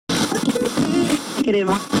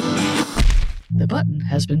queremos. The button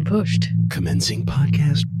has been pushed. Commencing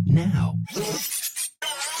podcast now.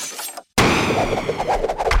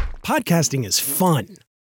 Podcasting is fun.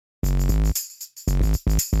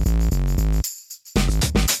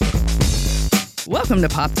 Welcome to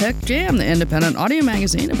Pop Tech Jam, the independent audio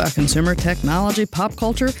magazine about consumer technology, pop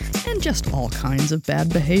culture, and just all kinds of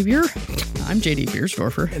bad behavior. I'm JD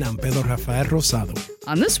Beersdorfer. And I'm Pedro Rafael Rosado.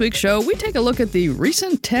 On this week's show, we take a look at the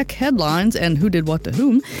recent tech headlines and who did what to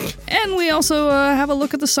whom. And we also have a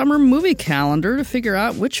look at the summer movie calendar to figure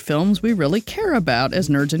out which films we really care about as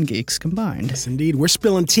nerds and geeks combined. Yes, indeed. We're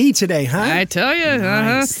spilling tea today, huh? I tell you.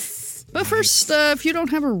 Nice. But first, if you don't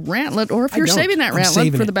have a rantlet, or if you're saving that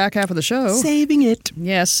rantlet for the back half of the show. Saving it.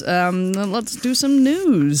 Yes, let's do some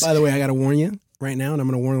news. By the way, I got to warn you right now, and I'm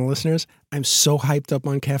going to warn the listeners, I'm so hyped up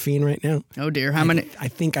on caffeine right now. Oh, dear. How many? I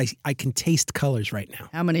think I can taste colors right now.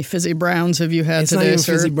 How many fizzy browns have you had it's today, not even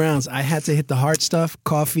sir? fizzy browns. I had to hit the hard stuff,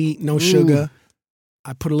 coffee, no sugar.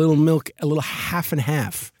 I put a little milk, a little half and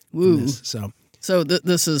half. Woo. So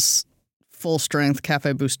this is full-strength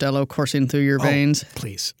Cafe Bustelo coursing through your veins?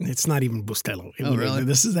 Please. It's not even Bustelo. Really?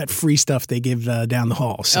 This is that free stuff they give down the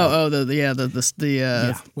hall. So.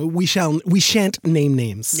 Yeah. Well, we shan't name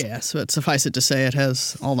names. Yes, but suffice it to say it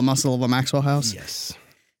has all the muscle of a Maxwell House. Yes.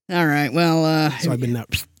 All right, well... so I've been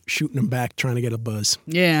shooting them back, trying to get a buzz.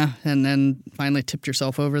 Yeah, and then finally tipped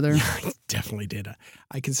yourself over there. I definitely did.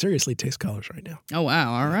 I can seriously taste colors right now. Oh,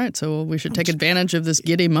 wow. All right. So we should take advantage of this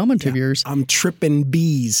giddy moment of yours. I'm tripping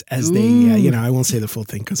bees as they, I won't say the full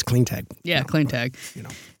thing because clean tag. Yeah, clean tag.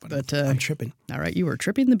 But I'm tripping. All right. You were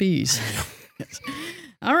tripping the bees. Yes.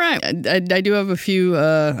 All right. I do have a few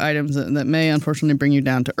items that may unfortunately bring you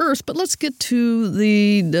down to earth, but let's get to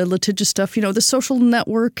the litigious stuff. The Social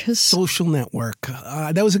Network has... Social Network.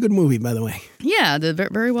 That was a good movie, by the way. Yeah,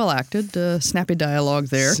 very well acted. Snappy dialogue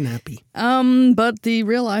there. Snappy. But the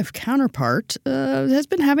real-life counterpart has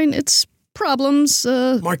been having its problems.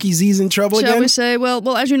 Marky Z's in trouble again? Shall we say?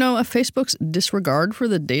 Well, as you know, Facebook's disregard for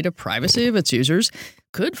the data privacy of its users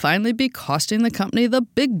could finally be costing the company the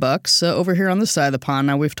big bucks over here on this side of the pond.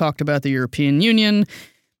 Now, we've talked about the European Union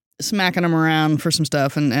smacking them around for some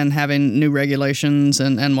stuff and having new regulations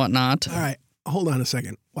and whatnot. All right. Hold on a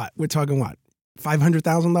second. What? We're talking what?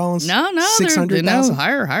 $500,000? No. $600,000?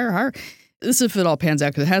 Higher. This is if it all pans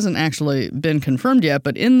out, because it hasn't actually been confirmed yet,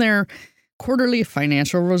 but in their quarterly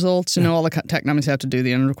financial results, all the tech companies have to do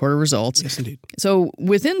the end of quarter results. Yes, indeed. So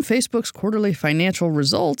within Facebook's quarterly financial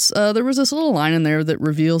results, there was this little line in there that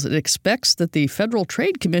reveals it expects that the Federal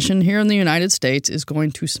Trade Commission here in the United States is going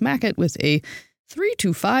to smack it with a $3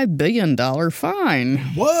 to $5 billion fine.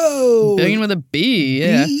 Whoa! Billion with a B,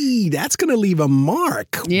 yeah. B, that's going to leave a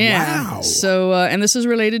mark. Yeah. Wow. So, and this is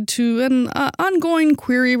related to an ongoing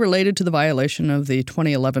query related to the violation of the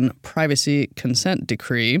 2011 Privacy Consent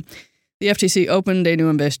Decree. The FTC opened a new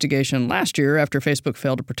investigation last year after Facebook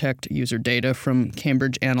failed to protect user data from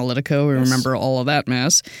Cambridge Analytica. We remember all of that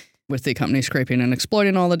mess with the company scraping and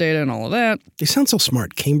exploiting all the data and all of that. They sound so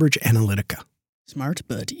smart. Cambridge Analytica. Smart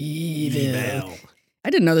but evil.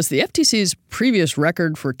 I didn't know this. The FTC's previous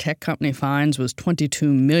record for tech company fines was $22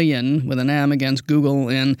 million with an M against Google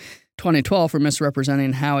in 2012 for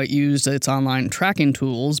misrepresenting how it used its online tracking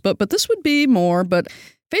tools. But this would be more. But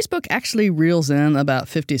Facebook actually reels in about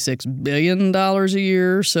 $56 billion a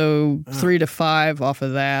year, so 3 to 5 off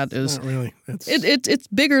of that is not really. It's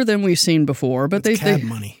bigger than we've seen before, but they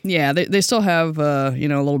money. Yeah, they still have a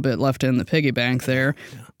little bit left in the piggy bank there.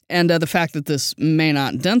 Yeah. And the fact that this may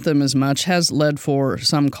not dent them as much has led for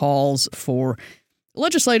some calls for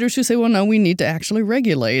legislators who say, well, no, we need to actually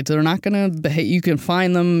regulate. They're not going to behave. You can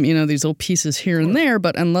find them, these little pieces here and there,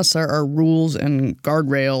 but unless there are rules and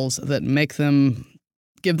guardrails that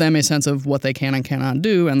give them a sense of what they can and cannot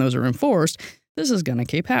do, and those are enforced, this is going to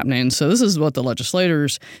keep happening. So this is what the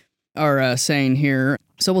legislators are saying here.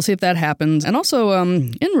 So we'll see if that happens. And also,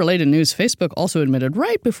 in related news, Facebook also admitted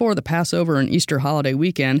right before the Passover and Easter holiday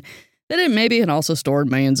weekend that it maybe had also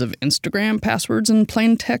stored millions of Instagram passwords in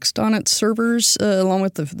plain text on its servers, along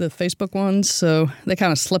with the Facebook ones. So they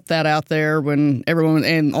kind of slipped that out there when everyone,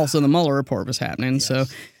 and also the Mueller report was happening. Yes. So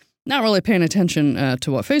not really paying attention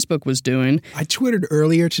to what Facebook was doing. I tweeted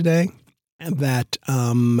earlier today that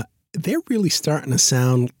they're really starting to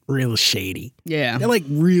sound real shady. Yeah. They're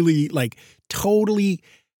really totally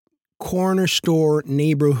corner store,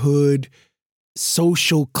 neighborhood,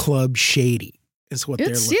 social club shady is what they're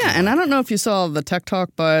looking Yeah, like. And I don't know if you saw the tech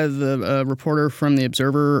talk by the reporter from The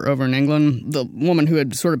Observer over in England, the woman who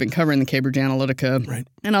had sort of been covering the Cambridge Analytica. Right.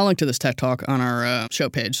 And I'll link to this tech talk on our show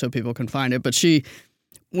page so people can find it. But she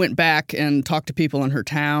went back and talked to people in her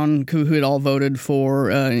town who had all voted for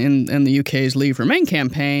in the UK's Leave Remain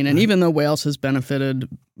campaign. And even though Wales has benefited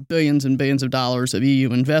billions and billions of dollars of EU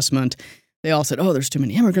investment, they all said, oh, there's too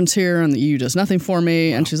many immigrants here and the EU does nothing for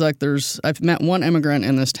me. Wow. And she's like, I've met one immigrant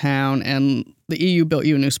in this town and the EU built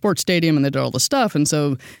you a new sports stadium and they did all this stuff. And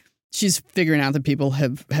so she's figuring out that people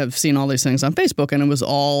have seen all these things on Facebook, and it was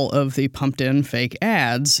all of the pumped-in fake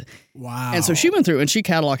ads. Wow. And so she went through and she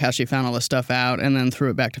cataloged how she found all this stuff out and then threw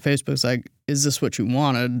it back to Facebook. It's like, is this what you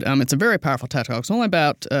wanted? It's a very powerful tactic. It's only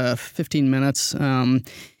about 15 minutes.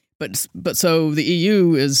 But so the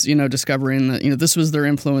EU is, discovering that, this was their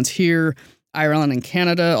influence here. Ireland and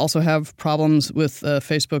Canada also have problems with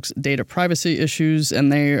Facebook's data privacy issues,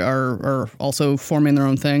 and they are also forming their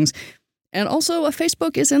own things. And also,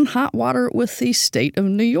 Facebook is in hot water with the state of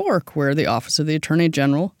New York, where the Office of the Attorney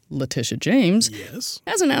General, Letitia James,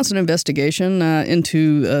 has announced an investigation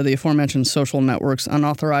into the aforementioned social network's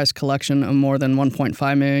unauthorized collection of more than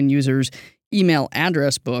 1.5 million users' email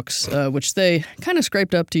address books, which they kind of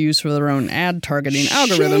scraped up to use for their own ad targeting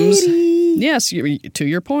algorithms. Yes, to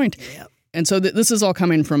your point. Yep. And so this is all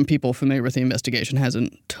coming from people familiar with the investigation.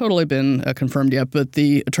 Hasn't totally been confirmed yet, but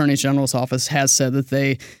the Attorney General's office has said that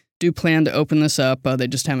they do plan to open this up. They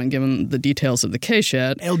just haven't given the details of the case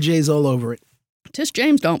yet. LJ's all over it. Tish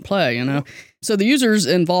James don't play, So the users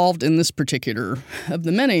involved in this particular of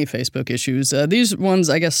the many Facebook issues, these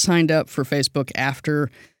ones, I guess, signed up for Facebook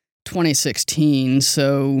after 2016.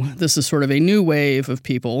 So this is sort of a new wave of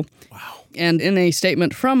people. Wow. And in a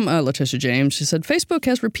statement from Letitia James, she said, Facebook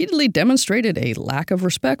has repeatedly demonstrated a lack of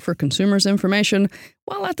respect for consumers' information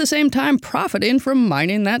while at the same time profiting from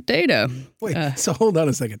mining that data. Wait, so hold on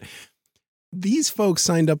a second. These folks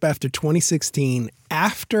signed up after 2016,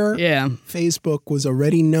 after Facebook was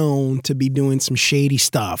already known to be doing some shady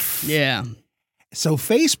stuff. Yeah. So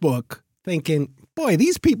Facebook thinking, boy,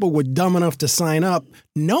 these people were dumb enough to sign up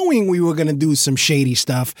knowing we were going to do some shady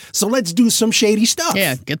stuff. So let's do some shady stuff.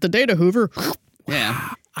 Yeah, get the data, Hoover. Yeah.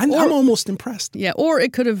 I'm almost impressed. Yeah, or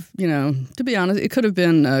it could have, to be honest, it could have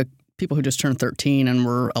been people who just turned 13 and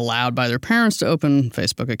were allowed by their parents to open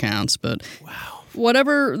Facebook accounts. But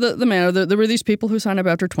whatever the matter, there were these people who signed up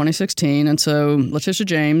after 2016. And so Letitia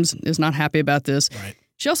James is not happy about this. Right.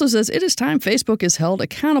 She also says it is time Facebook is held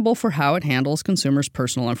accountable for how it handles consumers'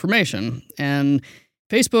 personal information. And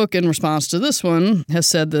Facebook, in response to this one, has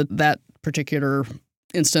said that particular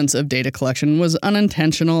instance of data collection was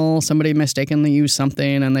unintentional. Somebody mistakenly used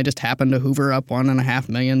something and they just happened to hoover up 1.5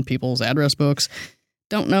 million people's address books.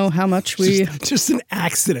 Don't know how much we... Just an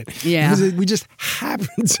accident. Yeah. We just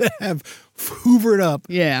happened to have hoovered up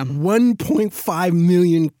 1.5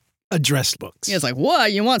 million address books. Yeah, it's like,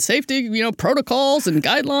 what? You want safety, protocols and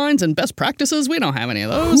guidelines and best practices? We don't have any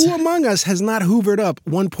of those. Who among us has not hoovered up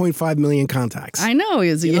 1.5 million contacts? I know.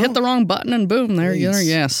 You hit the wrong button and boom, there you are.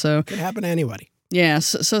 Yeah, so could happen to anybody. Yeah,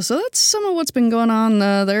 so that's some of what's been going on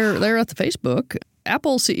there at the Facebook.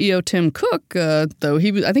 Apple CEO Tim Cook, though,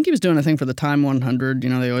 I think he was doing a thing for the Time 100.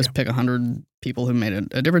 They always pick 100 people who made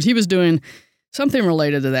a difference. He was doing something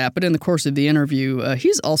related to that, but in the course of the interview,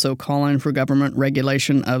 he's also calling for government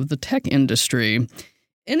regulation of the tech industry.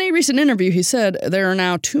 In a recent interview, he said there are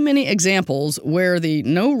now too many examples where the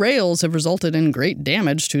no rails have resulted in great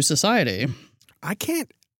damage to society. I can't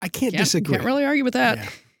disagree. Can't really argue with that. Yeah.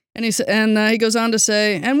 And he goes on to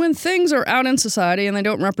say, and when things are out in society and they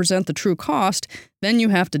don't represent the true cost, then you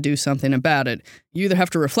have to do something about it. You either have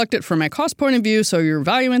to reflect it from a cost point of view, so you're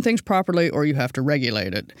valuing things properly, or you have to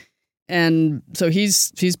regulate it. And so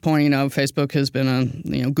he's pointing out Facebook has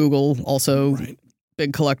been Google also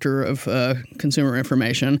big collector of consumer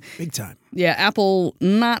information. Big time. Yeah, Apple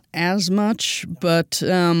not as much, but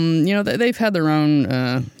they've had their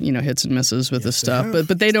own hits and misses with this stuff.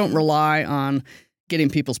 But they don't rely on getting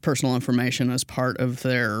people's personal information as part of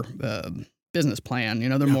their business plan.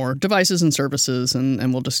 They're more devices and services,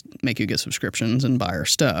 and we'll just make you get subscriptions and buy our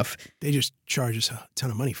stuff. They just charge us a ton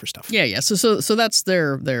of money for stuff. Yeah. So that's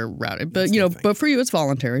their route. But but for you, it's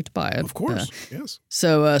voluntary to buy it. Of course, yes.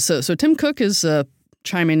 So Tim Cook is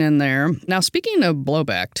chiming in there. Now, speaking of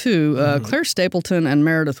blowback too, Claire Stapleton and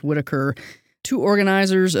Meredith Whitaker, two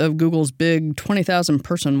organizers of Google's big 20,000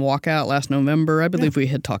 person walkout last November. I believe we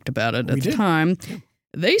had talked about it at the time. Yeah.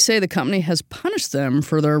 They say the company has punished them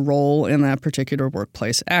for their role in that particular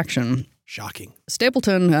workplace action. Shocking.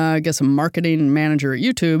 Stapleton, I guess a marketing manager at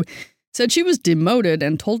YouTube, said she was demoted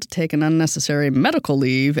and told to take an unnecessary medical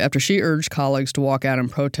leave after she urged colleagues to walk out in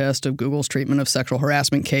protest of Google's treatment of sexual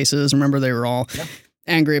harassment cases. Remember, they were all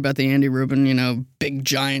angry about the Andy Rubin, big,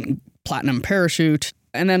 giant platinum parachute.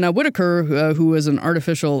 And then Whitaker, who is an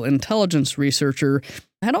artificial intelligence researcher,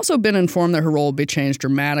 had also been informed that her role would be changed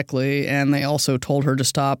dramatically, and they also told her to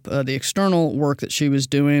stop the external work that she was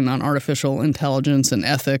doing on artificial intelligence and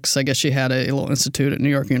ethics. I guess she had a little institute at New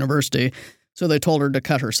York University, so they told her to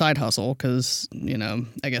cut her side hustle because,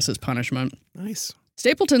 I guess it's punishment. Nice.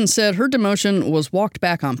 Stapleton said her demotion was walked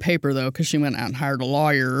back on paper, though, because she went out and hired a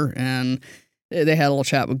lawyer, and they had a little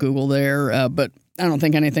chat with Google there, but I don't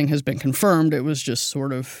think anything has been confirmed. It was just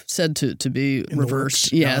sort of said to be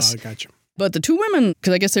reversed. Yes. Gotcha. But the two women,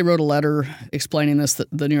 because I guess they wrote a letter explaining this that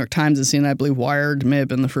the New York Times has seen, I believe Wired may have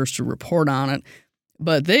been the first to report on it.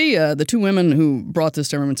 But they, the two women who brought this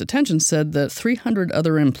to everyone's attention said that 300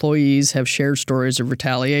 other employees have shared stories of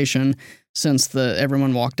retaliation since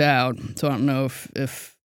everyone walked out. So I don't know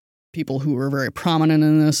if people who were very prominent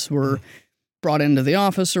in this were brought into the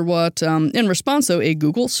office or what. In response, though, a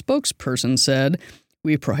Google spokesperson said,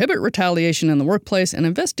 "We prohibit retaliation in the workplace and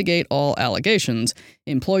investigate all allegations.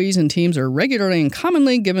 Employees and teams are regularly and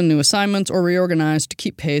commonly given new assignments or reorganized to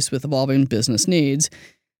keep pace with evolving business needs.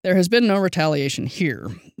 There has been no retaliation here."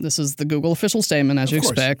 This is the Google official statement, as you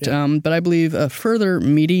expect. Yeah. But I believe further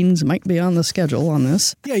meetings might be on the schedule on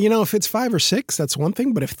this. Yeah, if it's 5 or 6, that's one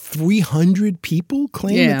thing. But if 300 people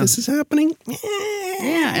claim that this is happening,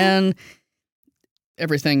 yeah, and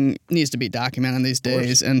everything needs to be documented these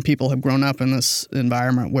days, and people have grown up in this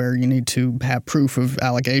environment where you need to have proof of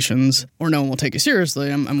allegations, or no one will take you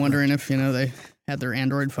seriously. I'm wondering if they had their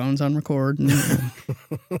Android phones on record. And,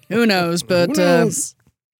 who knows? But who knows?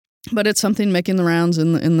 But it's something making the rounds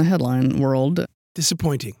in the headline world.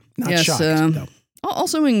 Disappointing. Not shocked, though.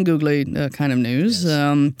 Also in googly kind of news,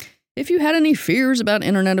 if you had any fears about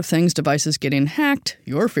Internet of Things devices getting hacked,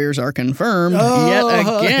 your fears are confirmed yet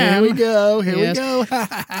again. Here we go. Here we go.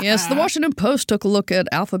 Yes, the Washington Post took a look at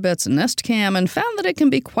Alphabet's Nest Cam and found that it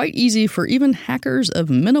can be quite easy for even hackers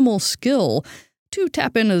of minimal skill to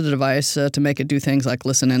tap into the device to make it do things like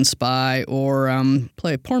listen and spy or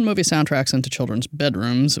play porn movie soundtracks into children's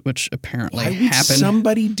bedrooms, which apparently happened. Why would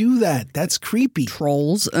somebody do that? That's creepy.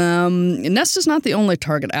 Trolls. Nest is not the only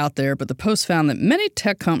target out there, but the Post found that many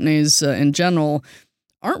tech companies in general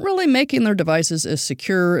aren't really making their devices as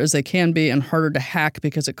secure as they can be and harder to hack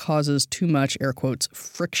because it causes too much, air quotes,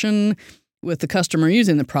 friction with the customer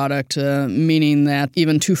using the product, meaning that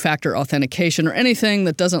even two-factor authentication or anything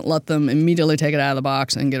that doesn't let them immediately take it out of the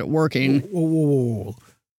box and get it working. Whoa.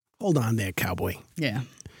 Hold on there, cowboy. Yeah.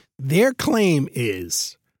 Their claim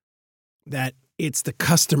is that it's the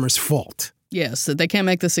customer's fault. Yes, that they can't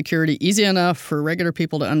make the security easy enough for regular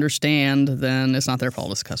people to understand, then it's not their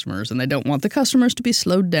fault, it's customers. And they don't want the customers to be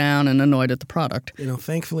slowed down and annoyed at the product.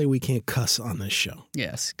 Thankfully we can't cuss on this show.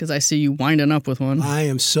 Yes, because I see you winding up with one. I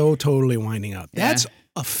am so totally winding up. Yeah. That's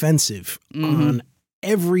offensive on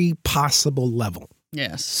every possible level.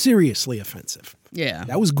 Yes. Seriously offensive. Yeah.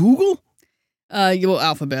 That was Google?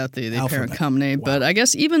 Alphabet, the parent company. Wow. But I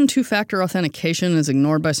guess even two-factor authentication is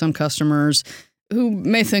ignored by some customers who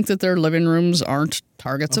may think that their living rooms aren't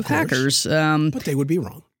targets of hackers. But they would be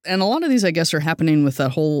wrong. And a lot of these, I guess, are happening with that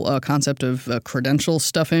whole concept of credential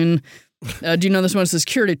stuffing. Do you know this one? It's a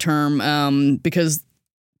security term because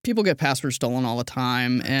people get passwords stolen all the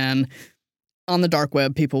time. And on the dark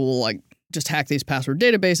web, people will just hack these password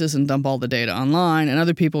databases and dump all the data online. And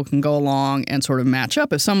other people can go along and sort of match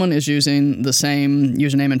up. If someone is using the same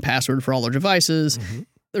username and password for all their devices,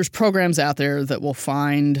 there's programs out there that will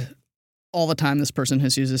find all the time this person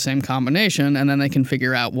has used the same combination, and then they can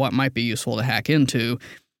figure out what might be useful to hack into.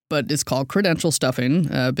 But it's called credential stuffing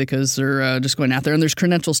because they're just going out there. And there's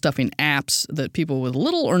credential stuffing apps that people with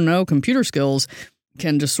little or no computer skills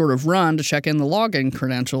can just sort of run to check in the login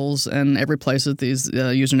credentials. And every place that these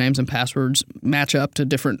usernames and passwords match up to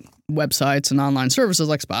different websites and online services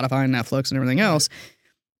like Spotify and Netflix and everything else.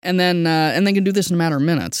 And then they can do this in a matter of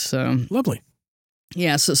minutes. So lovely.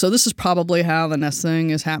 Yeah, so this is probably how the Nest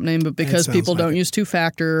thing is happening, but because people don't use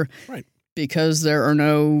two-factor, right? Because there are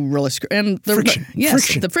no really friction.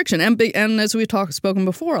 The friction, and as we've spoken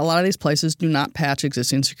before, a lot of these places do not patch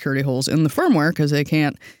existing security holes in the firmware because they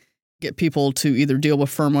can't get people to either deal with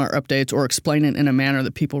firmware updates or explain it in a manner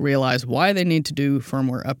that people realize why they need to do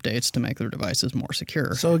firmware updates to make their devices more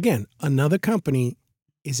secure. So again, another company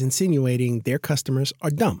is insinuating their customers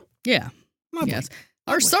are dumb. Yeah. Lovely. Yes.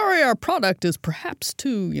 Our product is perhaps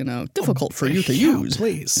too, difficult for you to use.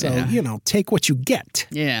 Please. So, take what you get.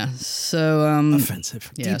 Yeah. So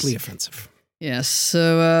offensive. Yes. Deeply offensive. Yes.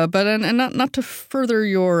 So, but and not to further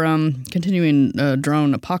your continuing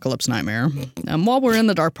drone apocalypse nightmare. While we're in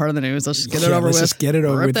the dark part of the news, let's just get it over with. Let's just get it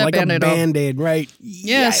over with, like a Band-Aid, right?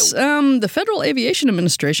 Yes. The Federal Aviation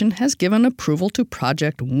Administration has given approval to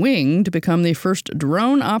Project Wing to become the first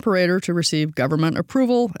drone operator to receive government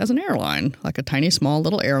approval as an airline, like a tiny, small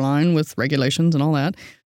little airline with regulations and all that.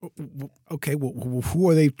 Okay, well, who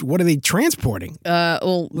are they? What are they transporting?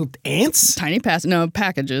 Little ants? Tiny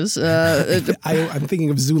packages. I'm thinking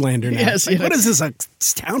of Zoolander now. Yes, like, what is this, a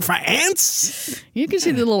town for ants? You can see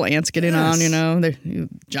the little ants getting on, they're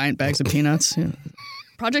giant bags of peanuts.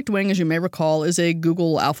 Project Wing, as you may recall, is a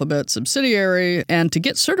Google Alphabet subsidiary, and to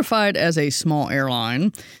get certified as a small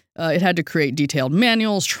airline, it had to create detailed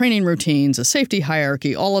manuals, training routines, a safety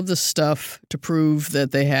hierarchy, all of this stuff to prove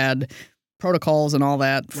that they had protocols and all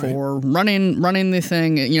that for running the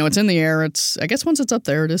thing. It's in the air. I guess once it's up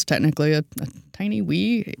there, it is technically a tiny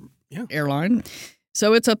wee airline.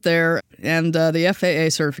 So it's up there, and the FAA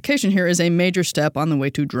certification here is a major step on the way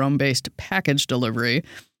to drone-based package delivery.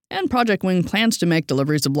 And Project Wing plans to make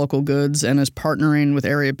deliveries of local goods and is partnering with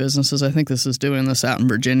area businesses. I think this is doing this out in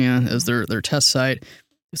Virginia as their test site.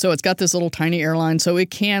 So it's got this little tiny airline, so it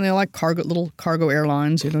can, they're like little cargo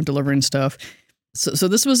airlines, delivering stuff. So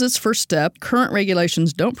this was its first step. Current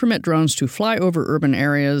regulations don't permit drones to fly over urban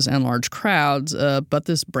areas and large crowds, but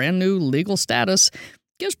this brand new legal status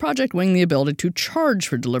gives Project Wing the ability to charge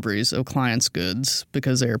for deliveries of clients' goods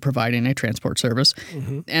because they are providing a transport service.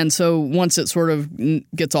 Mm-hmm. And so once it sort of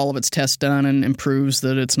gets all of its tests done and proves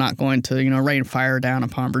that it's not going to, rain fire down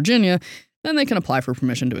upon Virginia, then they can apply for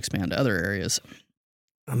permission to expand to other areas.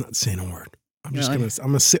 I'm not saying a word. I'm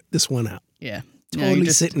gonna sit this one out. Yeah. Totally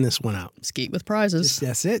sitting this one out. Skeet with prizes.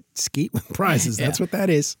 That's it. Skeet with prizes. That's what that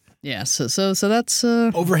is. Yeah. So that's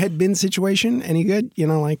overhead bin situation. Any good? Yeah,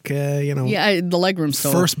 the legroom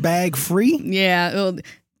store. First bag free. Yeah,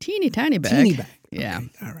 teeny tiny bag. Teeny bag. Yeah. Okay.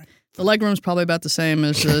 All right. The legroom's probably about the same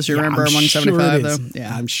as your Embraer 175, though.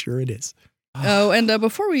 Yeah, I'm sure it is. Oh, and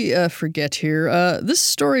before we forget here, this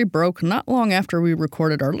story broke not long after we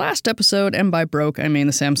recorded our last episode, and by broke, I mean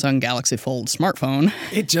the Samsung Galaxy Fold smartphone.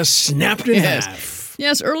 It just snapped in half.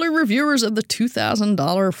 Yes, early reviewers of the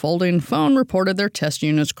 $2,000 folding phone reported their test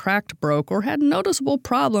units cracked, broke, or had noticeable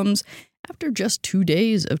problems after just 2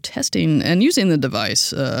 days of testing and using the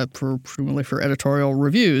device, presumably for editorial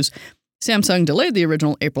reviews. Samsung delayed the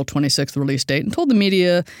original April 26th release date and told the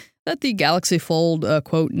media that the Galaxy Fold,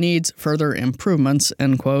 quote, needs further improvements,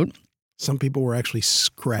 end quote. Some people were actually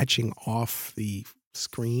scratching off the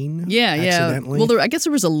screen. Yeah. Well, I guess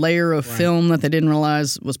there was a layer of film that they didn't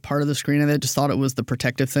realize was part of the screen, and they just thought it was the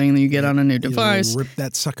protective thing that you get on a new device. Rip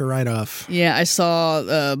that sucker right off. Yeah, I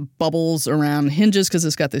saw bubbles around hinges because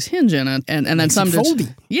it's got this hinge in it, and then some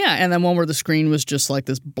foldy. Yeah, and then one where the screen was just like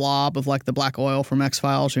this blob of like the black oil from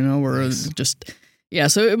X-Files, where it just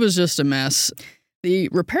so it was just a mess. The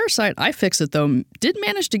repair site iFixit, though, did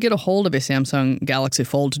manage to get a hold of a Samsung Galaxy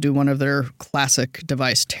Fold to do one of their classic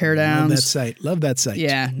device teardowns. Love that site.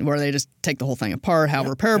 Yeah, where they just take the whole thing apart. How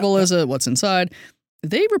repairable is it? What's inside?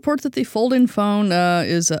 They report that the folding phone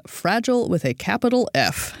is fragile with a capital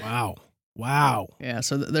F. Wow. Yeah,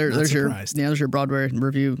 so there's your Broadway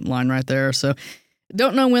review line right there. So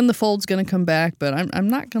don't know when the Fold's going to come back, but I'm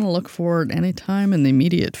not going to look for it anytime in the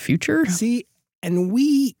immediate future. See, and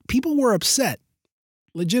people were upset.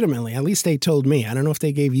 Legitimately, at least they told me. I don't know if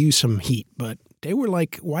they gave you some heat, but they were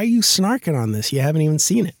like, why are you snarking on this? You haven't even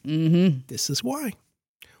seen it. Mm-hmm. This is why.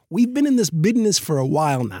 We've been in this business for a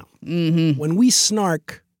while now. Mm-hmm. When we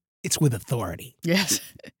snark, it's with authority. Yes.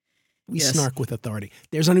 We snark with authority.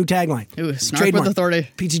 There's a new tagline. Ooh, snark with authority.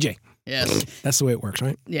 PTJ. Yes. That's the way it works,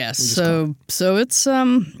 right? Yes. So it's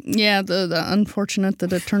the unfortunate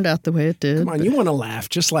that it turned out the way it did. Come on, you want to laugh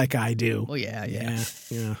just like I do. Well, yeah,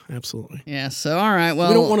 absolutely. Yeah. So all right, well,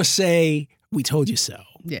 we don't want to say we told you so.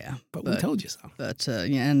 Yeah, but we told you so. But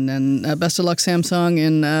and best of luck, Samsung,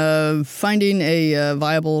 in finding a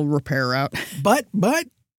viable repair route. But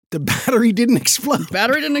the battery didn't explode.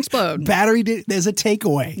 There's a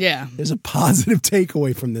takeaway. Yeah. There's a positive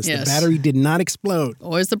takeaway from this. Yes. The battery did not explode.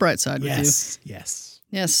 Always the bright side with you.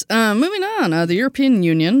 Yes. Moving on, the European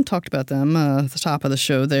Union, talked about them at the top of the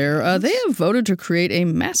show there. They have voted to create a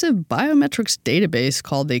massive biometrics database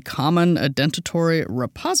called the Common Identitory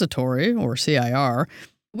Repository, or CIR,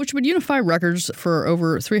 which would unify records for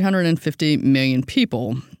over 350 million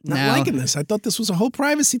people. Not liking this. I thought this was a whole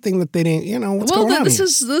privacy thing that they didn't, what's going on here?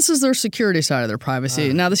 This is their security side of their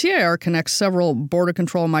privacy. Now, the CIR connects several border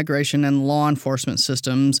control, migration, and law enforcement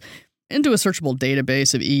systems, into a searchable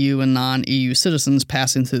database of EU and non-EU citizens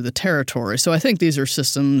passing through the territory. So I think these are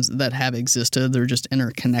systems that have existed. They're just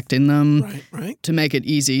interconnecting them to make it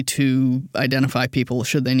easy to identify people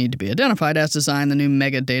should they need to be identified as designed. The new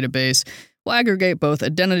mega database will aggregate both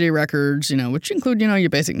identity records, which include, your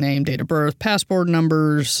basic name, date of birth, passport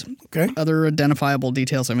numbers, other identifiable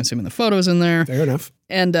details. I'm assuming the photos in there. Fair enough.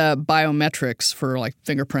 And biometrics for like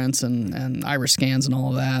fingerprints and iris scans and all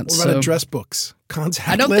of that. What about address books? Contact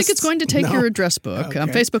I don't lists? think it's going to take your address book.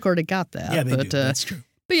 Facebook already got that. Yeah, they do. That's true.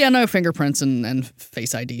 But yeah, no fingerprints and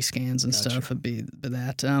Face ID scans and stuff would be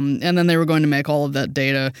that. And then they were going to make all of that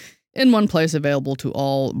data in one place available to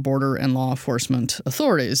all border and law enforcement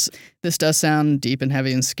authorities. This does sound deep and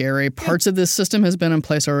heavy and scary. Parts of this system has been in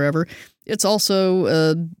place forever. It's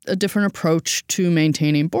also a different approach to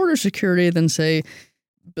maintaining border security than, say,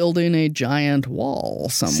 building a giant wall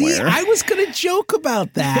somewhere. See, I was going to joke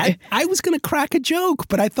about that. I was going to crack a joke,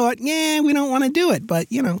 but I thought, we don't want to do it. But,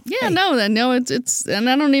 Yeah, hey. No, it's, and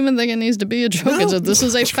I don't even think it needs to be a joke. No. This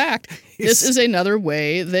is a fact. This is another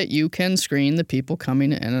way that you can screen the people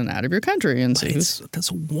coming in and out of your country and see who's.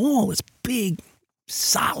 That's a wall. It's big,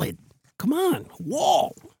 solid. Come on,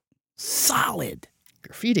 wall, solid.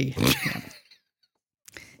 Graffiti.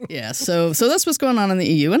 Yeah, so that's what's going on in the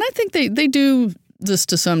EU. And I think they do this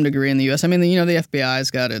to some degree in the U.S. I mean, the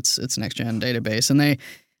FBI's got its next-gen database, and I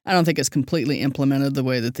don't think it's completely implemented the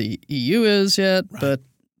way that the EU is yet, but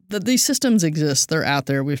these systems exist. They're out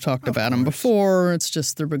there. We've talked about them before. It's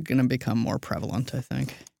just they're going to become more prevalent, I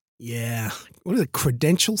think. Yeah. What is it,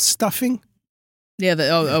 credential stuffing? Yeah,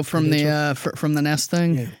 from the Nest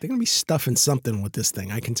thing. Yeah, they're going to be stuffing something with this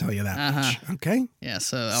thing. I can tell you that much. Okay? Yeah,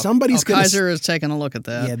 so somebody's going to... Kaiser is taking a look at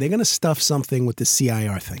that. Yeah, they're going to stuff something with the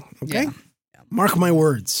CIR thing. Okay? Yeah. Mark my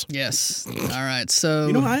words. Yes. All right.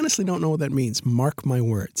 So I honestly don't know what that means. Mark my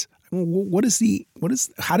words.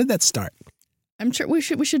 How did that start? I'm sure we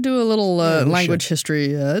should do a little language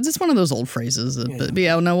history. It's one of those old phrases. But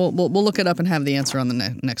we'll look it up and have the answer on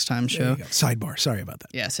the next time show. Sidebar. Sorry about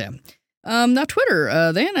that. Yes, yeah. Now,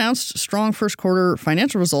 Twitter, they announced strong first quarter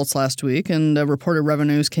financial results last week, and reported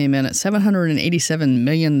revenues came in at $787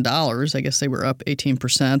 million. I guess they were up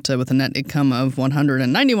 18% with a net income of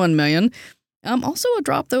 $191 million. Also a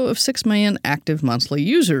drop, though, of 6 million active monthly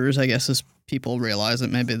users, I guess, as people realized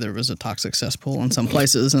that maybe there was a toxic cesspool in some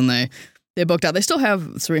places, and they booked out. They still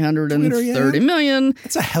have 330 million.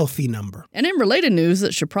 That's a healthy number. And in related news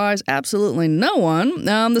that surprised absolutely no one,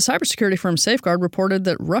 the cybersecurity firm Safeguard reported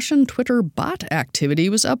that Russian Twitter bot activity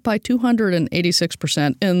was up by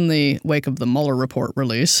 286% in the wake of the Mueller report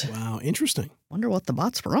release. Wow, interesting. Wonder what the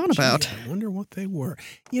bots were on about. I wonder what they were.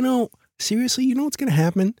 Seriously, what's going to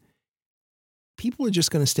happen? People are just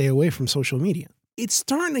going to stay away from social media. It's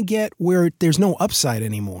starting to get where there's no upside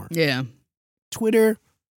anymore. Yeah. Twitter,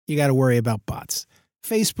 you got to worry about bots.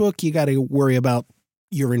 Facebook, you got to worry about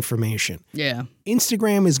your information. Yeah.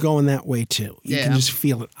 Instagram is going that way too. You can just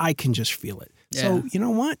feel it. I can just feel it. Yeah. So, you know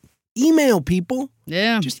what? Email people.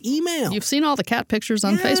 Yeah. Just email. You've seen all the cat pictures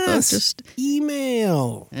on Facebook. Just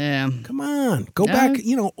email. Yeah. Come on. Go back,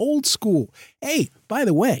 old school. Hey, by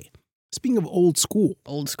the way, speaking of old school.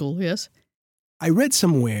 Old school, yes. I read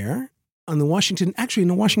somewhere in the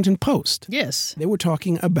Washington Post. Yes. They were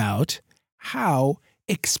talking about how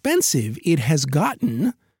expensive it has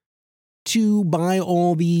gotten to buy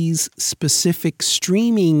all these specific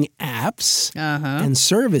streaming apps and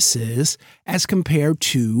services as compared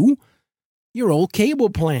to your old cable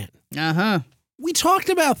plan. We talked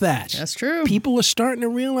about that. That's true. People are starting to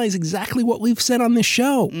realize exactly what we've said on this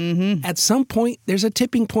show. Mm-hmm. At some point, there's a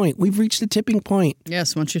tipping point. We've reached a tipping point.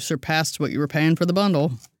 Yes, once you've surpassed what you were paying for the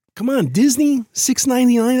bundle. Come on, Disney,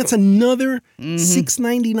 $6.99. That's another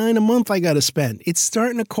 $6.99 a month I got to spend. It's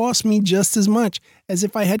starting to cost me just as much as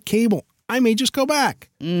if I had cable. I may just go back.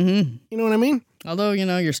 Mm-hmm. You know what I mean? Although,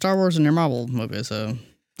 your Star Wars and your Marvel movies, so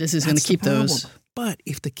this is going to keep those. But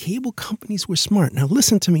if the cable companies were smart, now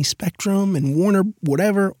listen to me, Spectrum and Warner,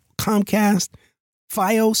 whatever, Comcast,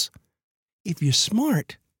 Fios, if you're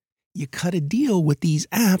smart, you cut a deal with these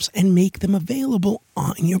apps and make them available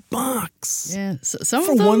on your box. Yeah, some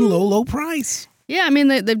for one low price. Yeah, I mean,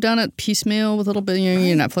 they've done it piecemeal with a little bit, your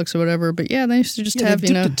Netflix or whatever. But yeah, they used to just have, they've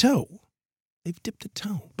dipped a toe. They've dipped a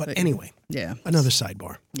toe. But anyway, another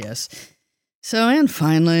sidebar. Yes. So, and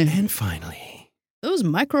finally. Those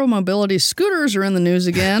micro-mobility scooters are in the news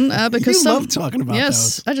again because you love talking about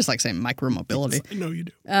those. I just like saying micro-mobility. I know you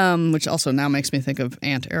do. Which also now makes me think of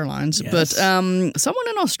Ant Airlines. Yes. But someone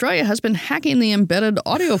in Australia has been hacking the embedded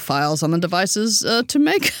audio files on the devices to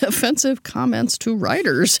make offensive comments to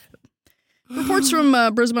riders. Reports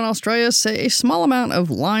from Brisbane, Australia say a small amount of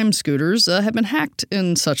Lime scooters have been hacked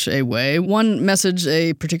in such a way. One message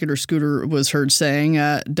a particular scooter was heard saying,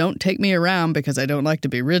 "Don't take me around because I don't like to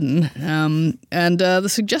be ridden." And the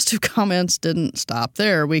suggestive comments didn't stop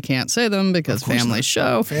there. We can't say them because family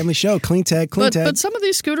show. Family show, clean tag. But some of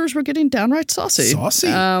these scooters were getting downright saucy. Saucy?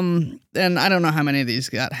 And I don't know how many of these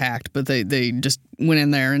got hacked, but they just went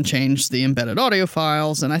in there and changed the embedded audio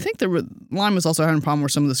files. And I think Lime was also having a problem where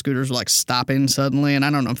some of the scooters were like stopping suddenly. And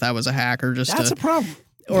I don't know if that was a hack or just a problem.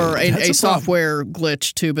 Or a software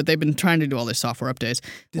glitch too, but they've been trying to do all these software updates.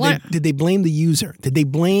 Did they blame the user? Did they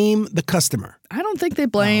blame the customer? I don't think they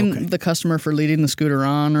blame the customer for leading the scooter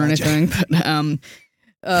on or anything.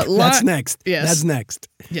 But that's next. Yes. That's next.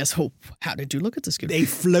 Yes. Oh, how did you look at the scooter? They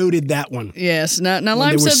floated that one. Yes. Now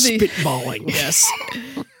Lime said spitballing. Yes.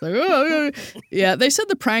 Yeah, they said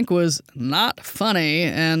the prank was not funny,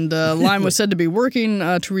 and Lime was said to be working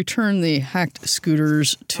to return the hacked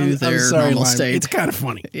scooters to their normal state. It's kind of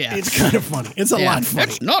funny. Yeah. It's kind of funny. It's a lot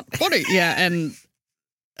funny. It's not funny. Yeah, and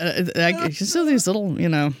you see these little,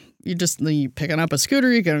 you picking up a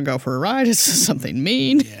scooter, you're going to go for a ride. It's something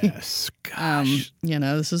mean. Yes, gosh.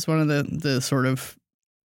 This is one of the sort of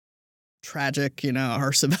tragic,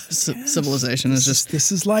 our civilization is just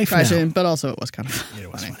this is life crashing, now. But also it was kind of funny.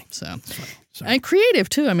 It was funny. So. And creative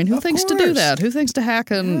too. I mean, who thinks to do that? Who thinks to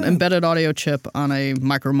hack an embedded audio chip on a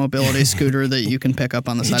micromobility scooter that you can pick up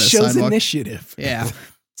on the side of the sidewalk? It shows initiative. Yeah.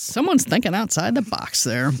 Someone's thinking outside the box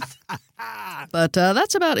there. But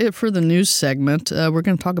that's about it for the news segment. We're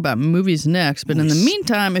going to talk about movies next. But in the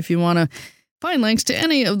meantime, if you want to find links to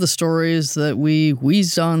any of the stories that we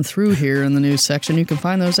wheezed on through here in the news section, you can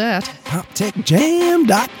find those at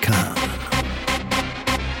PopTechJam.com.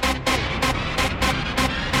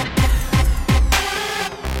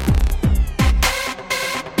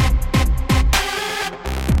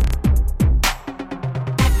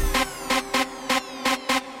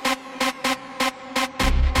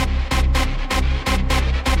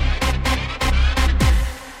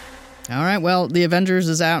 Well, The Avengers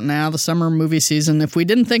is out now, the summer movie season. If we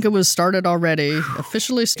didn't think it was started already,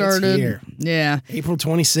 officially started. It's here. Yeah. April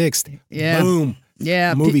 26th. Yeah. Boom.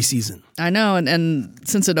 Yeah. Movie season. I know. And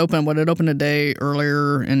since it opened a day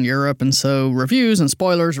earlier in Europe. And so reviews and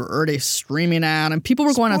spoilers were already streaming out. And people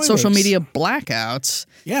were going on social media blackouts.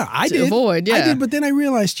 Yeah, I to did. Avoid. Yeah. I did. But then I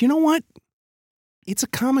realized, you know what? It's a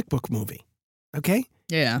comic book movie. Okay?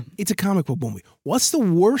 Yeah. It's a comic book movie. What's the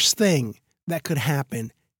worst thing that could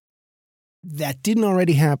happen that didn't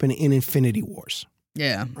already happen in Infinity Wars?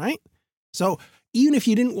 Yeah. Right? So even if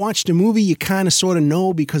you didn't watch the movie, you kind of sort of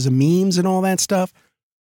know because of memes and all that stuff.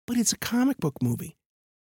 But it's a comic book movie.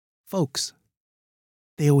 Folks,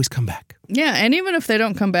 they always come back. Yeah, and even if they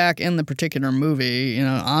don't come back in the particular movie,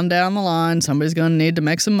 on down the line, somebody's going to need to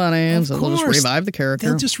make some money, and so they'll just revive the character.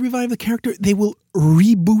 They'll just revive the character. They will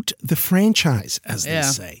reboot the franchise, as they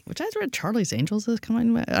say. Which I read Charlie's Angels is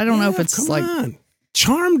coming back. I don't know if it's come on.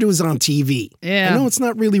 Charmed was on TV. Yeah. I know it's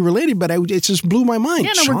not really related, but it just blew my mind.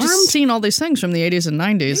 Yeah, no, Charmed? we're just seeing all these things from the 80s and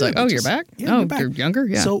 90s. Yeah, you're back? Yeah, you're back. You're younger?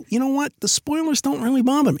 Yeah. So, you know what? The spoilers don't really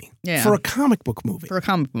bother me. Yeah. For a comic book movie. For a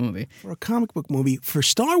comic movie. For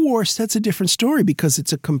Star Wars, that's a different story because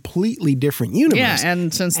it's a completely different universe. Yeah,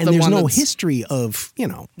 and since there's no history of,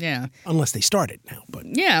 unless they started now. But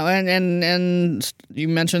yeah, and you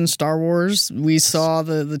mentioned Star Wars. We saw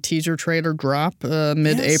the teaser trailer drop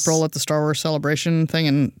mid-April at the Star Wars Celebration thing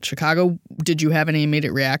in Chicago. Did you have any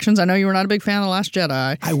immediate reactions? I know you were not a big fan of The Last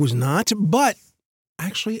Jedi. I was not, but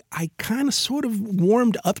actually I kind of sort of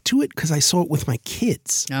warmed up to it because I saw it with my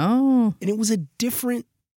kids. Oh. And it was a different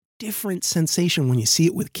sensation when you see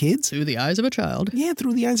it with kids. Through the eyes of a child. Yeah,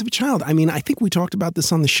 through the eyes of a child. I mean, I think we talked about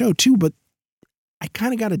this on the show too, but I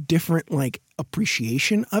kind of got a different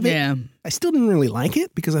appreciation of it. Yeah. I still didn't really like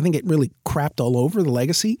it because I think it really crapped all over the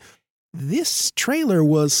legacy. This trailer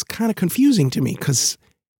was kind of confusing to me because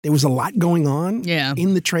there was a lot going on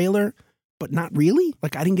in the trailer, but not really. I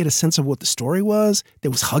didn't get a sense of what the story was.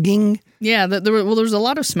 There was hugging. Yeah, there was a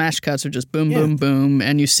lot of smash cuts of just boom, boom, boom,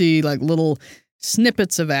 and you see little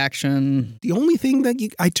snippets of action. The only thing that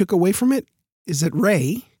I took away from it is that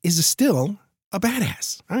Rey is still a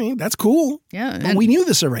badass. I mean, that's cool. Yeah. But we knew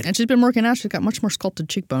this already. And she's been working out. She's got much more sculpted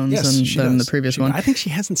cheekbones than the previous one. I think she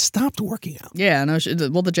hasn't stopped working out. Yeah. No.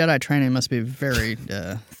 The Jedi training must be very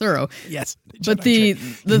thorough. Yes. But you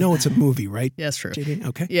know it's a movie, right? Yes, true. JD?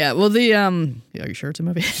 Okay. Yeah. Well, are you sure it's a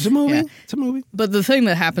movie? It's a movie. Yeah. It's a movie. But the thing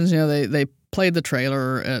that happens, they played the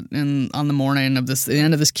trailer on the morning of the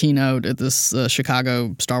end of this keynote at this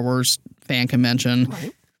Chicago Star Wars fan convention.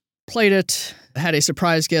 Right. Played it, had a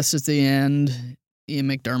surprise guest at the end. Ian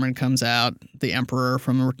McDiarmid comes out, the Emperor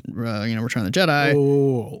from Return of the Jedi.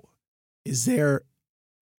 Oh, is there?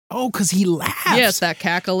 Oh, because he laughs. Yes, that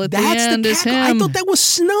cackle at the end is him. I thought that was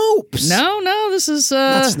Snopes. No, this is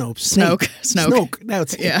not Snopes. Snoke.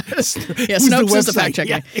 That's yeah. Snopes is the fact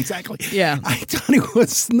checking. Yeah, exactly. Yeah, I thought it was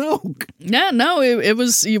Snoke. Yeah, no, it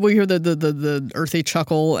was. You hear the earthy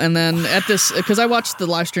chuckle, and then at this, because I watched the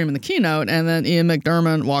live stream and the keynote, and then Ian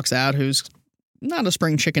McDiarmid walks out, who's not a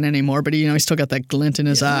spring chicken anymore, but he's still got that glint in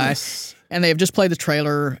his eye, and they've just played the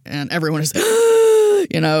trailer, and everyone is.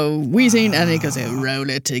 Wheezing, and he goes, roll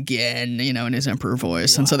it again, in his Emperor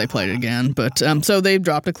voice. And so they played it again. But so they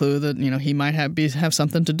dropped a clue that, he might have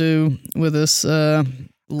something to do with this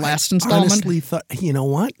last installment. I honestly thought, you know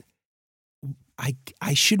what?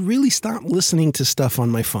 I should really stop listening to stuff on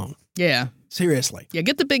my phone. Yeah. Seriously. Yeah,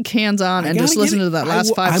 get the big cans on and just listen to that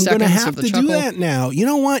last 5 seconds of the chuckle. I'm going to have to do that now. You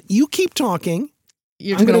know what? You keep talking.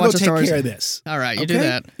 You're going to watch take care of this. All right, you do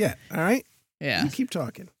that. Yeah, all right. Yeah. You keep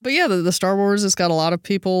talking. But yeah, the Star Wars has got a lot of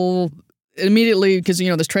people immediately, because,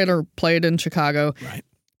 this trailer played in Chicago. Right.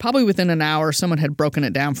 Probably within an hour, someone had broken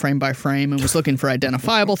it down frame by frame and was looking for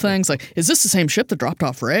identifiable things. Like, is this the same ship that dropped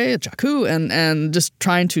off Rey at Jakku? And just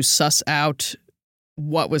trying to suss out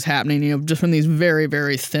what was happening, just from these very,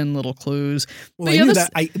 very thin little clues. Well, I knew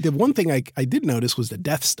that. The one thing I did notice was the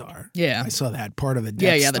Death Star. Yeah. I saw that part of the Death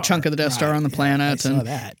Star. Yeah, the chunk of the Death Star on the planet. I saw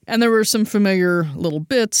that. And there were some familiar little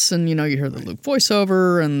bits, and, you hear the Luke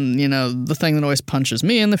voiceover, and, the thing that always punches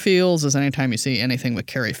me in the feels is anytime you see anything with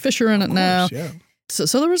Carrie Fisher in it now. Yeah.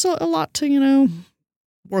 So there was a lot to,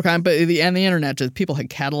 work on. But the internet, just people had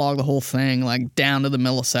cataloged the whole thing, like, down to the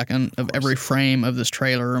millisecond of every frame of this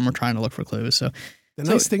trailer, and we're trying to look for clues. So the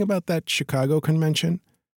nice thing about that Chicago convention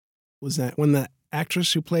was that when the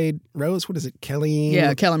actress who played Rose, what is it, Kelly?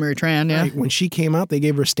 Yeah, Kelly Marie Tran, yeah. Right, when she came out, they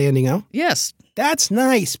gave her a standing out. Yes. That's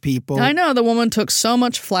nice, people. I know. The woman took so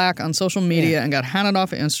much flack on social media and got hounded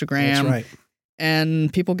off of Instagram. That's right.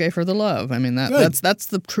 And people gave her the love. I mean, that's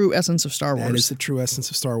the true essence of Star Wars. That is the true essence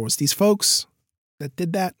of Star Wars. These folks that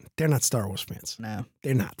did that, they're not Star Wars fans. No.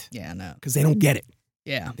 They're not. Yeah, no. Because they don't get it.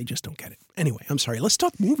 Yeah. They just don't get it. Anyway, I'm sorry. Let's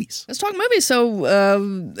talk movies. So,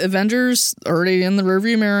 Avengers already in the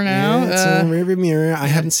rearview mirror now. Yeah, it's in the rearview mirror. I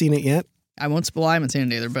haven't seen it yet. I haven't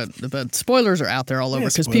seen it either, but spoilers are out there all over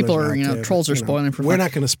because people are, trolls are spoiling for fun. We're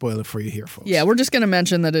not going to spoil it for you here, folks. Yeah, we're just going to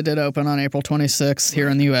mention that it did open on April 26th here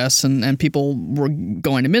in the U.S., and people were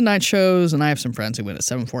going to midnight shows, and I have some friends who went at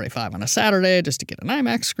 7:45 on a Saturday just to get an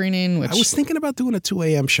IMAX screening. Which I was thinking about doing a 2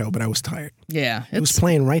 a.m. show, but I was tired. Yeah. It was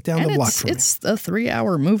playing right down the block for me. It's a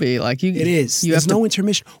 3-hour movie. It is. There's no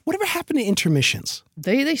intermission. Whatever happened to intermissions?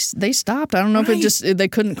 They stopped. I don't know if they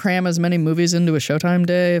couldn't cram as many movies into a Showtime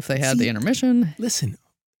day if they had the intermission. Listen,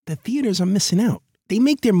 the theaters are missing out. They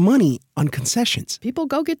make their money on concessions. People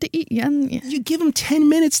go get to eat. Yeah. You give them 10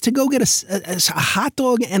 minutes to go get a hot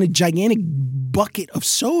dog and a gigantic bucket of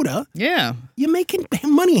soda. Yeah. You're making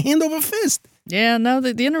money hand over fist. Yeah, no,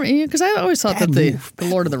 the because I always thought that the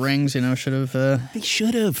Lord of the Rings, should have. They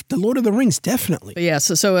should have. The Lord of the Rings, definitely. But yeah,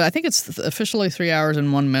 so I think it's officially 3 hours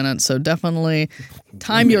and 1 minute. So definitely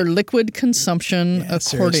time your liquid consumption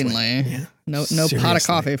accordingly. Yeah. No pot of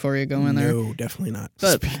coffee for you go in there. No, definitely not.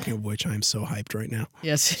 But, speaking of which, I'm so hyped right now.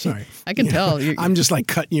 Yes. Sorry. I can tell. I'm just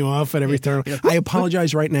cutting you off at every turn. I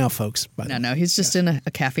apologize right now, folks. No, he's just in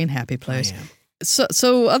a caffeine happy place.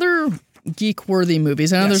 So other geek-worthy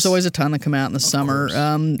movies. I know there's always a ton that come out in the summer.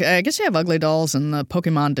 I guess you have Ugly Dolls and the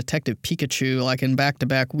Pokemon Detective Pikachu in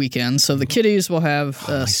back-to-back weekends. So the kiddies will have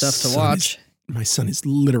stuff to watch. My son is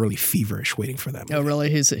literally feverish waiting for that movie. Oh, really?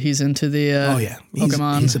 He's into the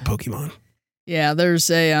Pokemon? He's a Pokemon. Yeah,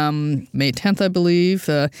 there's a May 10th, I believe.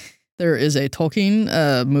 There is a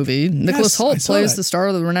Tolkien movie. Nicholas Hoult plays the star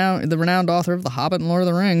of the renowned author of The Hobbit and Lord of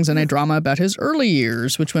the Rings in a drama about his early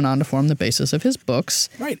years, which went on to form the basis of his books.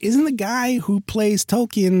 Right. Isn't the guy who plays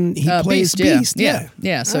Tolkien, he plays Beast?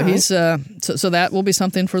 Yeah. So he's so that will be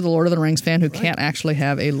something for the Lord of the Rings fan who can't actually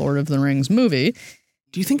have a Lord of the Rings movie.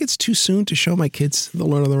 Do you think it's too soon to show my kids the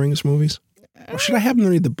Lord of the Rings movies? Or should I have them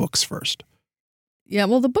read the books first? Yeah,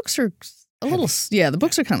 well, the books are the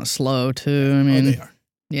books are kind of slow, too. I mean, they are.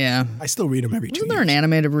 Yeah. I still read them every 2 years. Isn't there an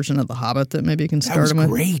animated version of The Hobbit that maybe you can start them with?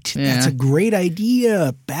 That was great. Yeah. That's a great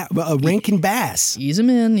idea. Rankin Bass. Ease them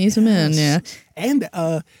in, yeah. And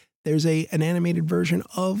there's an animated version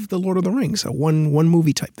of The Lord of the Rings, a one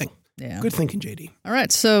movie type thing. Yeah. Good thinking, JD. All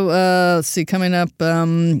right. So let's see. Coming up,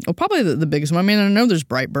 probably the biggest one. I mean, I know there's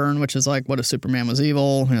Brightburn, which is what if Superman was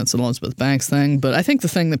evil? It's an Elizabeth Banks thing. But I think the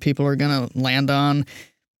thing that people are going to land on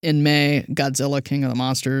in May, Godzilla, King of the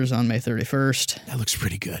Monsters on May 31st. That looks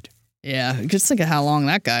pretty good. Yeah, just think of how long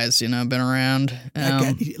that guy's, been around.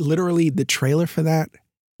 Literally, the trailer for that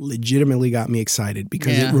legitimately got me excited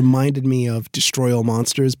because it reminded me of Destroy All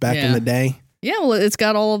Monsters back in the day. Yeah, well, it's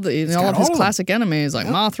got all of all of his classic enemies like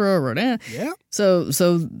Mothra, Rodan. Yeah. So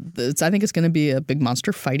I think it's going to be a big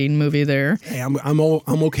monster fighting movie there. Hey, I'm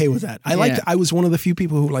okay with that. I was one of the few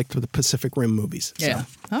people who liked the Pacific Rim movies. So. Yeah.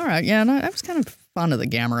 All right. Yeah, and I was kind of fond of the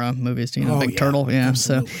Gamera movies. Big Turtle. Yeah.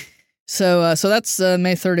 Absolutely. So that's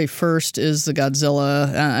May 31st is the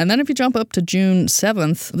Godzilla, and then if you jump up to June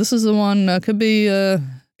 7th, this is the one could be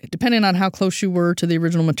depending on how close you were to the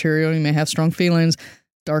original material, you may have strong feelings.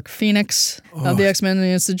 Dark Phoenix of the X-Men.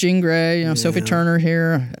 It's the Jean Grey, Sophie Turner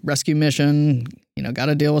here, rescue mission. Got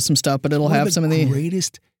to deal with some stuff, but it'll have some of the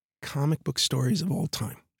greatest comic book stories of all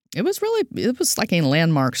time. It was like a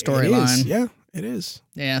landmark storyline. Yeah, it is.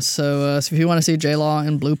 Yeah, so if you want to see J-Law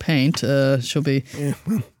in blue paint, she'll be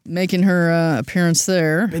making her appearance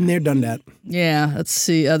there. Been there, done that. Yeah, let's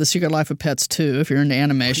see The Secret Life of Pets 2, if you're into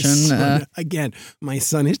animation. Again, my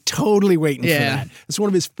son is totally waiting for that. It's one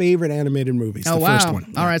of his favorite animated movies, the first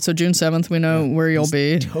one. All right, so June 7th, we know where you'll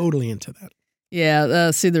be. Totally into that.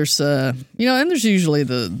 Yeah, see, there's, and there's usually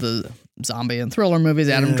the zombie and thriller movies,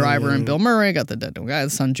 Adam Driver and Bill Murray, got The Dead Guy,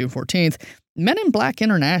 that's on June 14th. Men in Black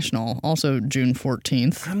International, also June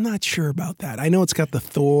 14th. I'm not sure about that. I know it's got the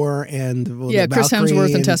Thor and Chris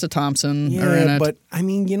Hemsworth and Tessa Thompson are in it. But I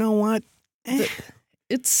mean, you know what?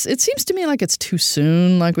 It seems to me like it's too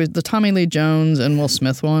soon. Like with the Tommy Lee Jones and Will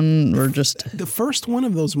Smith one, were just the first one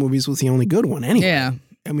of those movies was the only good one. Anyway, yeah.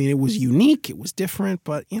 I mean, it was unique. It was different,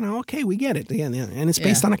 but okay, we get it. Yeah, and it's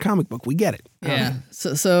based on a comic book. We get it. Yeah.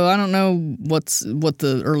 So I don't know what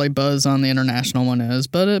the early buzz on the international one is,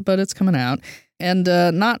 but it's coming out. And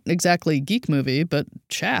not exactly geek movie, but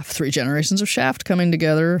Shaft, 3 generations of Shaft coming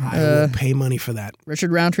together. I will pay money for that.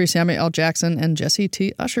 Richard Roundtree, Samuel L. Jackson, and Jesse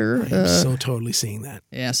T. Usher. I'm so totally seeing that.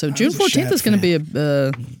 Yeah, so June 14th is going to be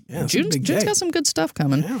June's got some good stuff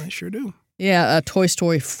coming. Yeah, I sure do. Yeah, Toy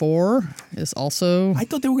Story 4 is also... I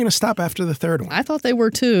thought they were going to stop after the third one. I thought they were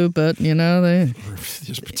too, but, they...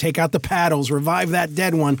 Just take out the paddles, revive that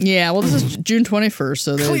dead one. Yeah, well, this is June 21st.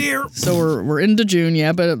 So Clear! So we're into June,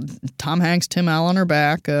 yeah, but Tom Hanks, Tim Allen are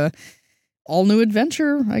back. All new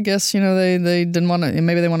adventure, I guess, they didn't want to...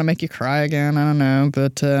 Maybe they want to make you cry again, I don't know,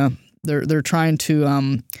 but they're trying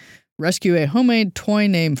to... rescue a homemade toy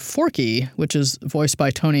named Forky, which is voiced by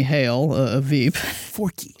Tony Hale of Veep.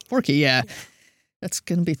 Forky, yeah. That's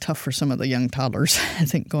going to be tough for some of the young toddlers, I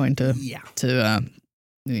think, going to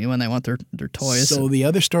when they want their toys. So the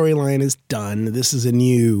other storyline is done. This is a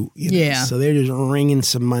new, so they're just wringing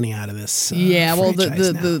some money out of this. Well,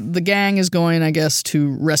 the gang is going, I guess,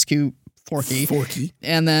 to rescue Forky.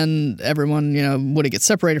 And then everyone, would get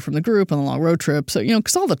separated from the group on a long road trip. So,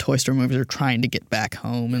 because all the Toy Story movies are trying to get back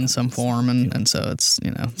home in some form. And so it's,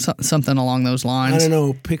 something along those lines. I don't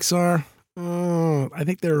know. Pixar, I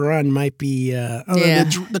think their run might be,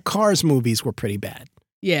 the Cars movies were pretty bad.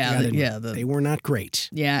 Yeah. They were not great.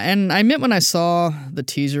 Yeah. And I admit when I saw the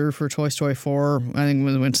teaser for Toy Story 4, I think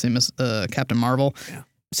we went to see Captain Marvel. Yeah.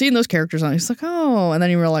 Seeing those characters on, it's like, oh, and then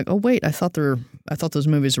you were like, oh wait, I thought those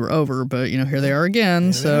movies were over, but here they are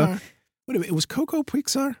again. It was Coco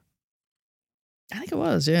Pixar? I think it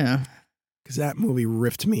was, yeah. Because that movie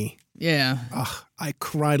ripped me. Yeah. Ugh, I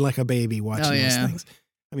cried like a baby watching those things.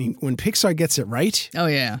 I mean, when Pixar gets it right,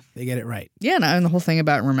 they get it right. Yeah, and the whole thing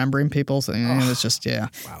about remembering people, so, it's just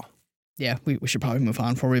wow. Yeah, we should probably move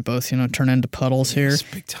on before we both turn into puddles here.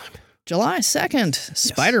 Big time. July 2nd,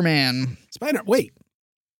 Spider-Man. Wait.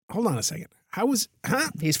 Hold on a second.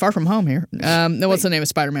 He's Far From Home here. What's the name of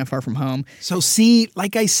Spider-Man Far From Home? So see,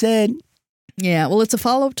 like I said. Yeah, well, it's a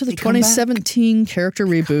follow-up to the 2017 character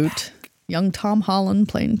reboot. Young Tom Holland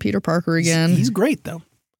playing Peter Parker again. He's great, though.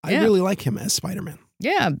 I really like him as Spider-Man.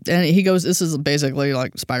 Yeah, and this is basically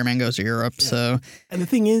like Spider-Man goes to Europe, so. And the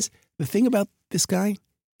thing about this guy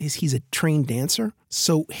is he's a trained dancer,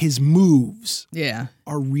 so his moves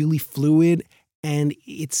are really fluid. And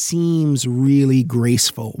it seems really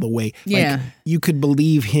graceful the way, you could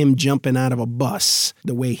believe him jumping out of a bus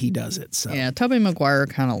the way he does it. So yeah, Tobey Maguire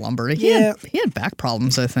kind of lumbered. He had back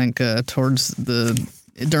problems, I think,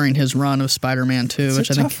 during his run of Spider-Man 2, it's which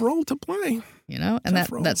a I think tough role to play. And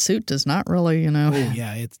that suit does not really, Oh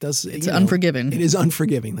yeah, it does. It's unforgiving. It is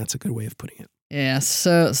unforgiving. That's a good way of putting it. Yeah.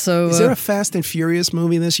 So is there a Fast and Furious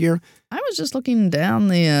movie this year? I was just looking down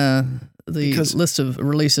the list of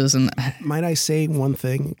releases, and might I say one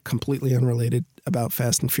thing completely unrelated about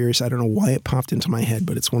Fast and Furious? I don't know why it popped into my head,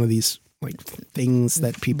 but it's one of these things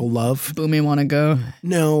that people love. Boomy want to go?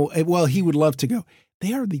 No, well, he would love to go.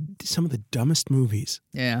 They are some of the dumbest movies.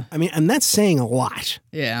 Yeah, I mean, and that's saying a lot.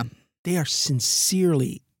 Yeah. They are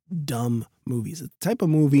sincerely dumb movies. It's the type of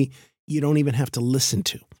movie you don't even have to listen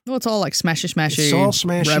to. Well, it's all like smashy. It's all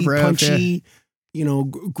smashy, punchy,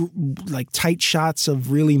 like tight shots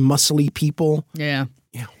of really muscly people. Yeah.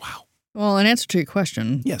 Yeah, wow. Well, in answer to your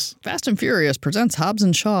question, yes, Fast and Furious presents Hobbs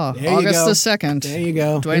and Shaw, there August the 2nd. There you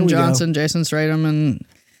go. Dwayne Johnson, Jason Statham, and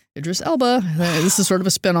Idris Elba. This is sort of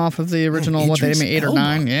a spin-off of the original, what they made, 8 or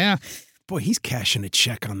 9. Yeah. Boy, he's cashing a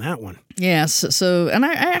check on that one. Yes. So, and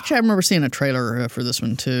I remember seeing a trailer for this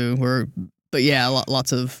one too, but yeah,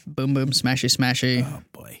 lots of boom, boom, smashy. Oh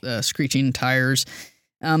boy. Screeching tires.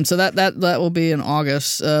 So that will be in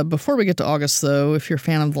August. Before we get to August, though, if you're a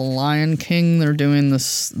fan of The Lion King, they're doing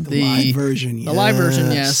the live version. The live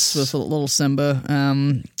version, yes, with a little Simba.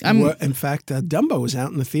 In fact, Dumbo is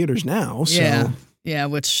out in the theaters now. So. Yeah,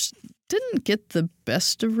 which didn't get the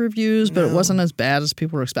best of reviews, but it wasn't as bad as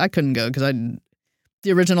people were expecting. I couldn't go because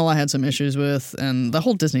the original I had some issues with, and the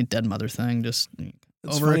whole Disney Dead Mother thing just.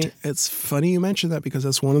 It's funny you mentioned that because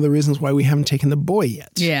that's one of the reasons why we haven't taken the boy yet.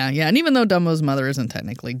 Yeah. And even though Dumbo's mother isn't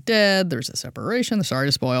technically dead, there's a separation. Sorry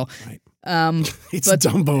to spoil. Right. It's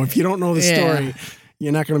Dumbo. If you don't know the story,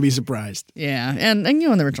 you're not going to be surprised. Yeah. And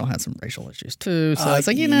the original had some racial issues too. So it's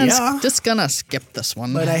like, just going to skip this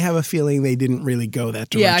one. But I have a feeling they didn't really go that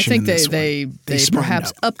direction. Yeah, I think they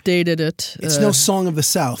perhaps updated it. It's no Song of the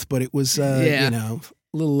South, but it was, a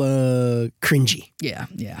little cringy. Yeah.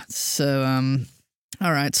 So,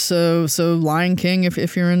 all right, so Lion King,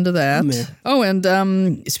 if you're into that. Oh,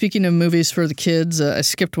 and speaking of movies for the kids, I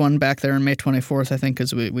skipped one back there on May 24th, I think,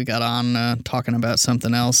 because we got on talking about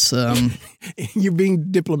something else. You're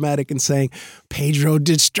being diplomatic and saying, Pedro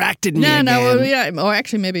distracted me again. Yeah. Oh,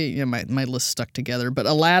 actually, maybe my list stuck together. But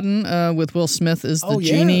Aladdin with Will Smith is the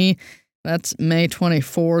genie. That's May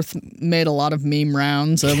 24th. Made a lot of meme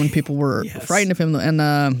rounds when people were frightened of him and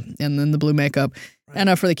then the blue makeup. Right.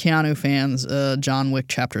 And for the Keanu fans, John Wick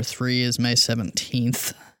Chapter 3 is May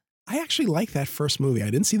 17th. I actually like that first movie. I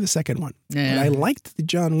didn't see the second one. Yeah. But I liked the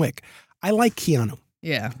John Wick. I like Keanu.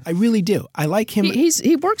 Yeah. I really do. I like him.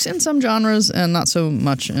 He works in some genres and not so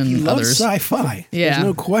much in he others. Loves sci-fi. Yeah. There's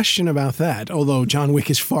no question about that. Although John Wick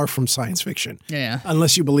is far from science fiction. Yeah.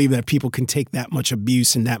 Unless you believe that people can take that much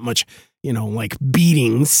abuse and that much, like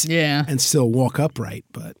beatings. Yeah. And still walk upright.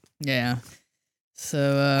 But yeah.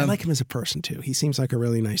 So I like him as a person too. He seems like a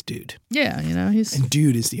really nice dude. Yeah, he's and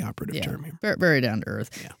dude is the operative term here. Very, very down to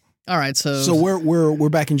earth. Yeah. All right, so we're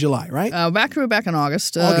back in July, right? We're back in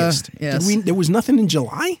August. August. Yes. There was nothing in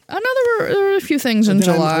July. I know there were a few things in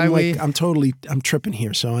July. I'm tripping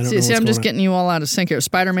here, so I don't know. See, I'm just getting you all out of sync here.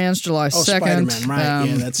 Spider-Man's July 2nd. Spider-Man,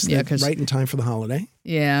 right? That's right in time for the holiday.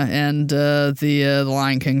 Yeah, and the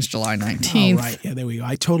Lion King's July 19th. Oh, right. Yeah, there we go.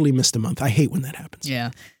 I totally missed a month. I hate when that happens.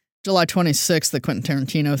 Yeah. July 26th, the Quentin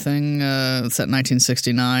Tarantino thing, set in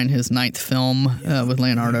 1969, his 9th film with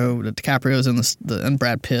Leonardo DiCaprio's and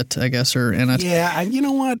Brad Pitt, I guess, are in it. Yeah, you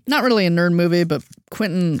know what? Not really a nerd movie, but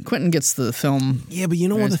Quentin gets the film. Yeah, but you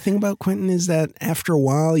know what the thing about Quentin is that after a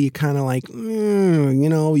while, you kind of like,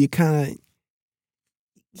 you kind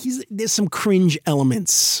of, there's some cringe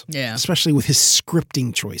elements. Yeah. Especially with his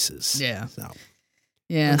scripting choices. Yeah. So.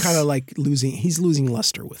 Yeah, I'm kind of like he's losing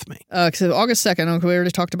luster with me. So August 2nd, we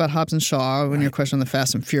already talked about Hobbs and Shaw when your question on the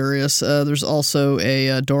Fast and Furious. There's also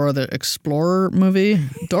a Dora the Explorer movie,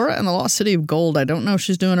 Dora and the Lost City of Gold. I don't know if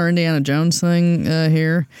she's doing her Indiana Jones thing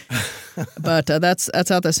here, but that's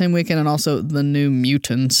out that same weekend. And also The New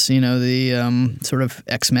Mutants, the sort of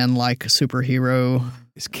X-Men-like superhero.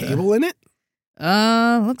 Is Cable in it?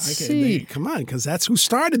 Let's see. Come on, because that's who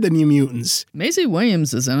started the New Mutants. Maisie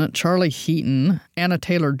Williams is in it. Charlie Heaton, Anna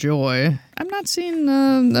Taylor-Joy. I'm not seeing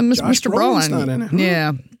Mr. Brolin. Not in it.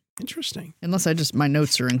 Yeah. Interesting. Unless my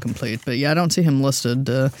notes are incomplete, but yeah, I don't see him listed.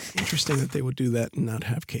 Interesting that they would do that and not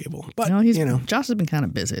have Cable. But Josh has been kind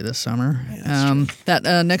of busy this summer. Yeah,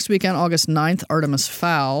 that next weekend, August 9th, Artemis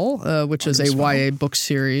Fowl, which is a YA book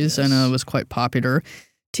series. Yes. I know it was quite popular.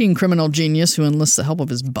 Teen criminal genius who enlists the help of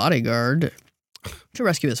his bodyguard to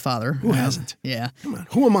rescue his father. Who hasn't? Yeah. Come on.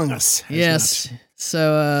 Who among us? Yes.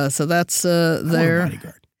 So that's there.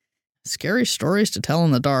 Bodyguard. Scary Stories to Tell in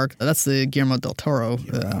the Dark. That's the Guillermo del Toro.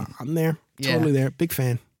 I'm there. Totally there. Big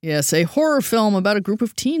fan. Yes, a horror film about a group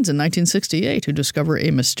of teens in 1968 who discover a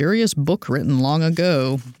mysterious book written long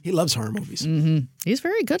ago. He loves horror movies. Mm-hmm. He's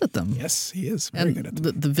very good at them. Yes, he is very good at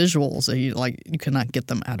them. The visuals, you cannot get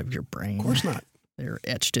them out of your brain. Of course not. They're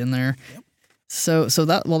etched in there. Yep. So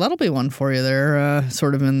that'll be one for you there,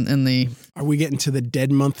 sort of in the... Are we getting to the dead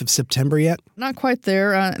month of September yet? Not quite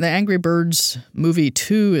there. The Angry Birds movie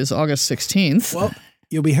 2 is August 16th. Well,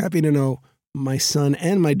 you'll be happy to know my son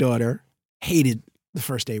and my daughter hated the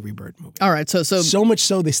first Avery Bird movie. All right, so much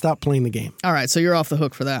so they stopped playing the game. All right, so you're off the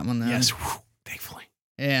hook for that one then. Yes, thankfully.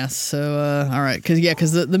 Yeah, so all right,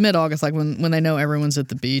 because the mid-August, like when they know everyone's at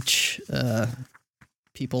the beach,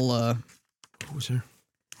 people. Who was there?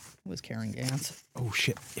 It was Karen Gans. Oh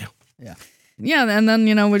shit! Yeah, and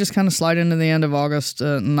then we just kind of slide into the end of August.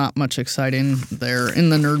 Not much exciting there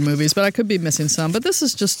in the nerd movies, but I could be missing some. But this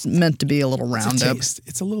is just meant to be a little roundup.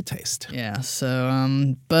 It's a little taste. Yeah.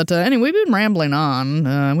 So, but anyway, we've been rambling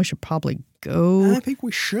on. We should probably go. I think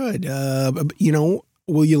we should.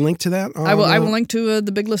 Will you link to that? I will link to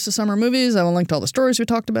the big list of summer movies. I will link to all the stories we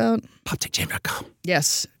talked about. PopTechJam.com.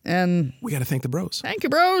 Yes. And we got to thank the bros. Thank you,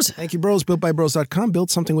 bros. Thank you, bros. BuiltByBros.com.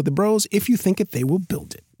 Build something with the bros. If you think it, they will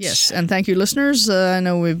build it. Yes. And thank you, listeners. I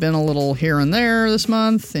know we've been a little here and there this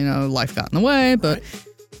month. Life got in the way, but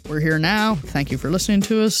we're here now. Thank you for listening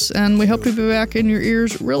to us. And we hope to be back in your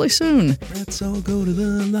ears really soon. Let's all go to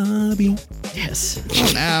the lobby. Yes.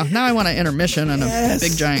 Oh, now I want an intermission and a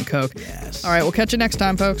big giant Coke. Yes. All right. We'll catch you next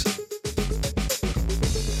time, folks.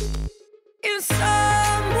 Inside.